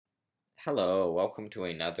Hello, welcome to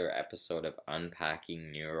another episode of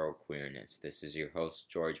Unpacking Neuroqueerness. This is your host,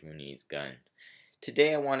 George Muniz Gunn.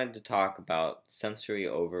 Today I wanted to talk about sensory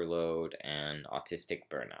overload and autistic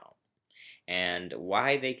burnout, and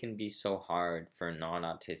why they can be so hard for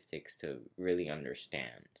non-autistics to really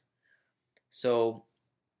understand. So,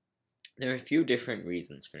 there are a few different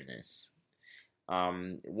reasons for this.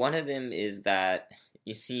 One of them is that,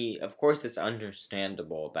 you see, of course it's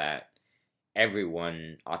understandable that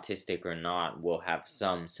everyone, autistic or not, will have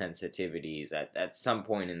some sensitivities. At some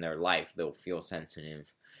point in their life, they'll feel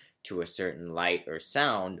sensitive to a certain light or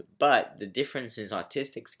sound, but the difference is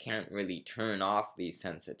autistics can't really turn off these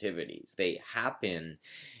sensitivities. They happen,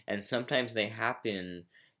 and sometimes they happen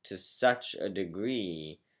to such a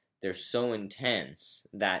degree, they're so intense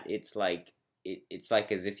that it's like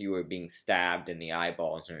as if you were being stabbed in the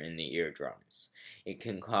eyeballs or in the eardrums. It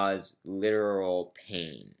can cause literal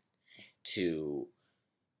pain to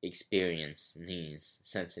experience these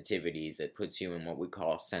sensitivities. It puts you in what we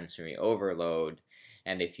call sensory overload,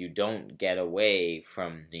 and if you don't get away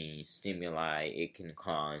from the stimuli, it can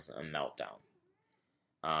cause a meltdown.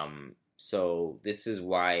 So this is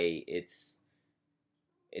why it's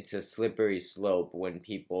a slippery slope when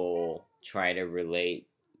people try to relate,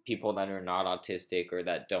 people that are not autistic or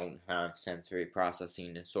that don't have sensory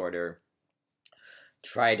processing disorder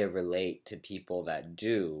try to relate to people that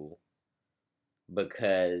do,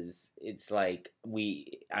 because it's like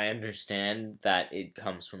I understand that it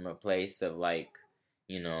comes from a place of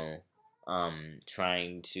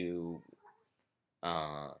trying to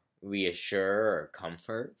reassure or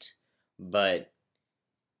comfort, but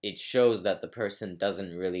it shows that the person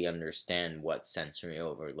doesn't really understand what sensory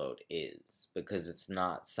overload is, because it's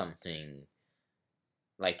not something,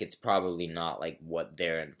 like, it's probably not like what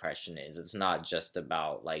their impression is. It's not just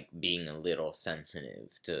about like being a little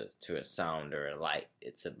sensitive to a sound or a light.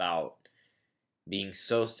 It's about being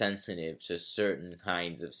so sensitive to certain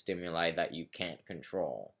kinds of stimuli that you can't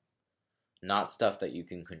control. Not stuff that you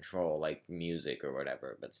can control, like music or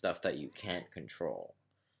whatever, but stuff that you can't control.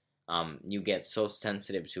 You get so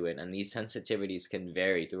sensitive to it, and these sensitivities can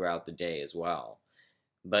vary throughout the day as well.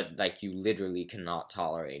 But, like, you literally cannot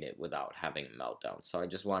tolerate it without having a meltdown. So I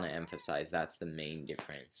just want to emphasize that's the main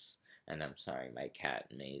difference. And I'm sorry, my cat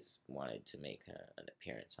Maze wanted to make an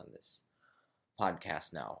appearance on this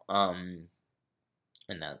podcast now. And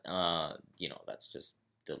that, that's just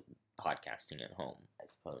the podcasting at home, I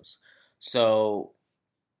suppose. So,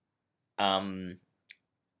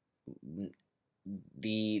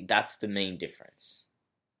 that's the main difference.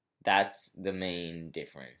 That's the main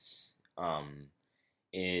difference.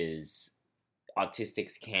 Is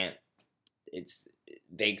autistics can't,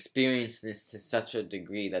 they experience this to such a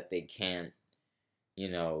degree that they can't,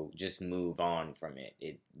 just move on from it.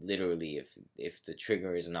 It literally, if the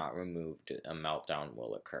trigger is not removed, a meltdown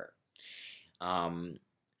will occur.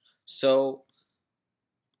 So,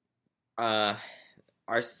 our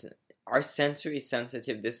sensory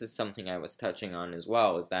sensitive, this is something I was touching on as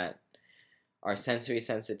well, is that our sensory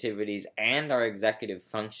sensitivities and our executive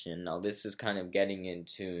function. Now, this is kind of getting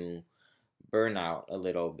into burnout a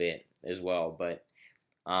little bit as well, but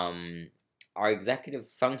our executive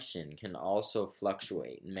function can also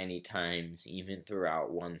fluctuate many times, even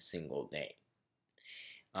throughout one single day.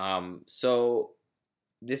 So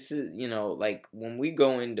this is, like, when we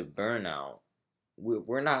go into burnout,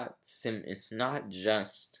 we're not it's not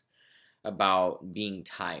just about being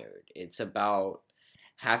tired. It's about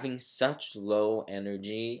having such low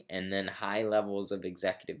energy and then high levels of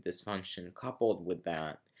executive dysfunction coupled with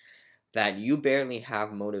that you barely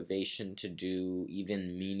have motivation to do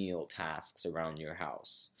even menial tasks around your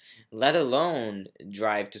house, let alone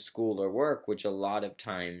drive to school or work, which a lot of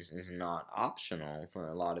times is not optional for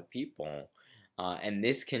a lot of people. And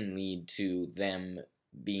this can lead to them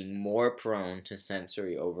being more prone to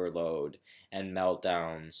sensory overload and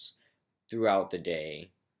meltdowns throughout the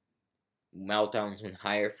day, meltdowns with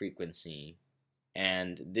higher frequency.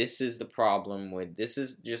 And this is the problem with, this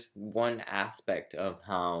is just one aspect of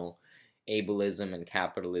how ableism and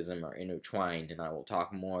capitalism are intertwined, and I will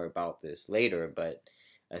talk more about this later, but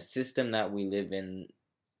a system that we live in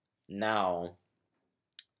now,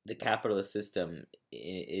 the capitalist system,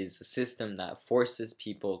 is a system that forces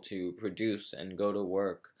people to produce and go to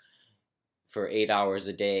work for 8 hours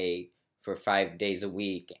a day, for 5 days a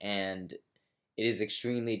week, and it is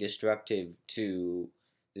extremely destructive to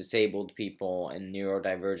disabled people and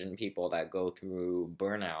neurodivergent people that go through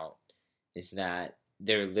burnout, is that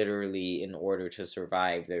they're literally, in order to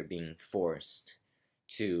survive, they're being forced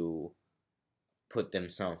to put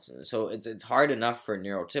themselves in. So it's hard enough for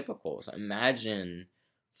neurotypicals. Imagine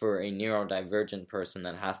for a neurodivergent person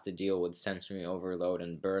that has to deal with sensory overload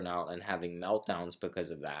and burnout and having meltdowns because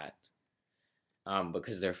of that,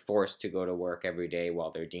 because they're forced to go to work every day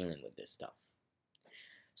while they're dealing with this stuff.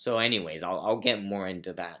 So anyways, I'll get more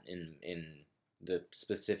into that in the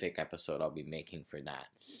specific episode I'll be making for that.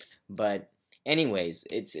 But anyways,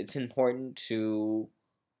 it's important to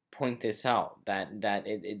point this out, that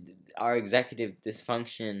our executive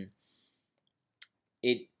dysfunction,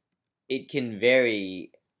 it can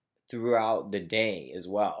vary throughout the day as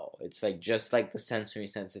well. It's like just like the sensory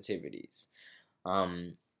sensitivities.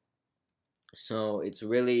 So it's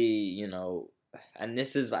really, and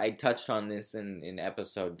this is, I touched on this in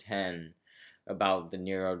episode 10 about the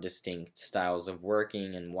neurodistinct styles of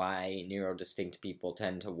working and why neurodistinct people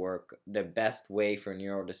tend to work. The best way for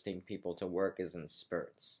neurodistinct people to work is in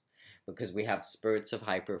spurts, because we have spurts of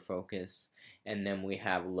hyperfocus and then we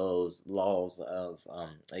have lulls of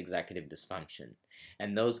executive dysfunction,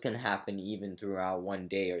 and those can happen even throughout one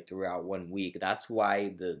day or throughout 1 week. That's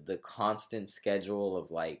why the constant schedule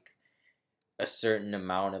of like a certain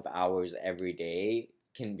amount of hours every day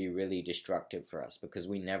can be really destructive for us, because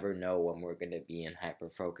we never know when we're going to be in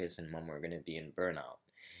hyperfocus and when we're going to be in burnout.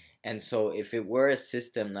 And so if it were a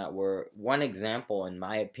system that were, one example in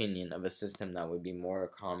my opinion of a system that would be more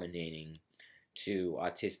accommodating to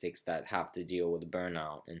autistics that have to deal with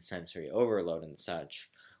burnout and sensory overload and such,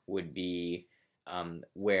 would be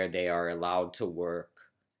where they are allowed to work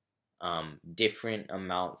different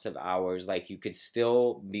amounts of hours. Like you could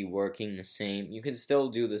still be working the same, you could still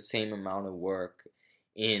do the same amount of work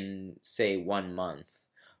in say 1 month,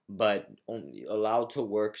 but only allowed to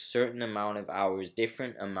work certain amount of hours,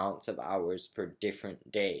 different amounts of hours for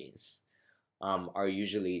different days, are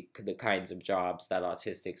usually the kinds of jobs that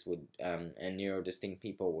autistics would and neurodistinct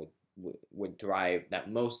people would thrive,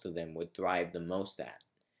 that most of them would thrive the most at,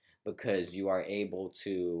 because you are able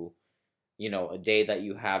to, a day that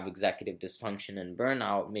you have executive dysfunction and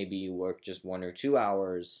burnout, maybe you work just 1 or 2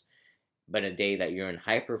 hours, but a day that you're in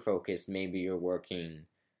hyperfocus, maybe you're working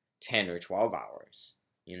 10 or 12 hours,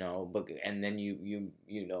 and then you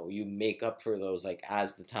make up for those, like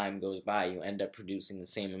as the time goes by, you end up producing the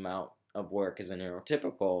same amount of work as a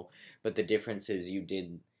neurotypical, but the difference is you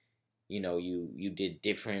did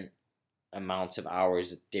different amounts of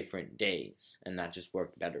hours different days, and that just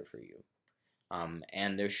worked better for you.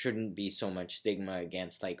 And there shouldn't be so much stigma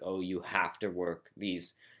against like, oh, you have to work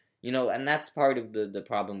these, and that's part of the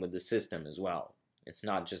problem with the system as well. It's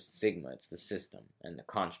not just stigma, it's the system and the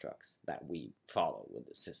constructs that we follow with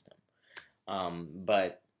the system.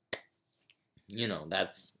 But,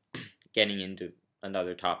 that's getting into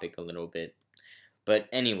another topic a little bit. But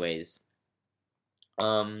anyways,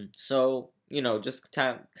 so, just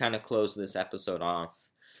to kind of close this episode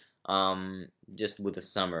off, just with a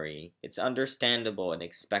summary, it's understandable and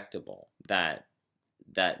expectable that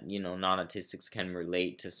non-autistics can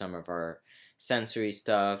relate to some of our sensory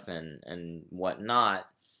stuff and whatnot,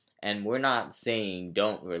 and we're not saying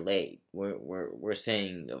don't relate. We're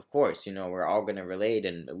saying, of course, we're all gonna relate,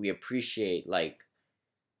 and we appreciate like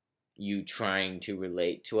you trying to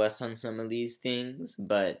relate to us on some of these things,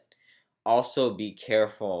 but also be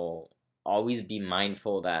careful. Always be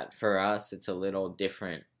mindful that for us it's a little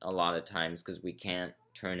different a lot of times, because we can't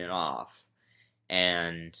turn it off,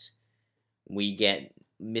 and we get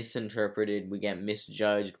misinterpreted, we get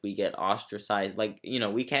misjudged, we get ostracized. Like,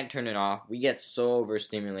 we can't turn it off. We get so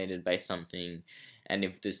overstimulated by something, and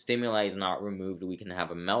if the stimuli is not removed, we can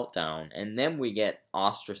have a meltdown, and then we get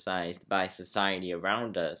ostracized by society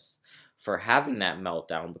around us for having that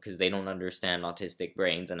meltdown, because they don't understand autistic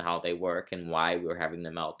brains and how they work and why we're having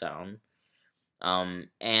the meltdown.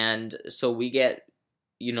 And so we get,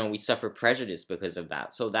 we suffer prejudice because of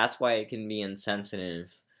that. So that's why it can be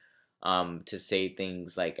insensitive to say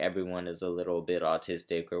things like everyone is a little bit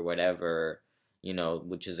autistic or whatever,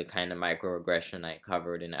 which is a kind of microaggression I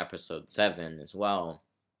covered in episode 7 as well,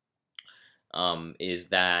 is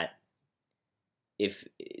that if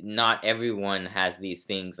not everyone has these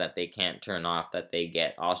things that they can't turn off, that they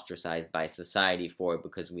get ostracized by society for,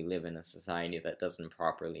 because we live in a society that doesn't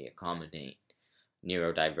properly accommodate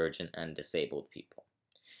neurodivergent and disabled people.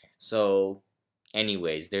 So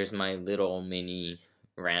anyways, there's my little mini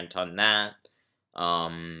rant on that.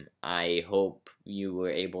 I hope you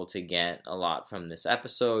were able to get a lot from this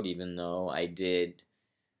episode, even though I did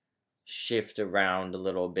shift around a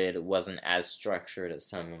little bit. It wasn't as structured as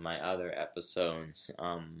some of my other episodes.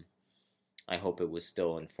 I hope it was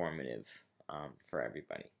still informative for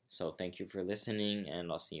everybody. So thank you for listening,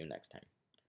 and I'll see you next time.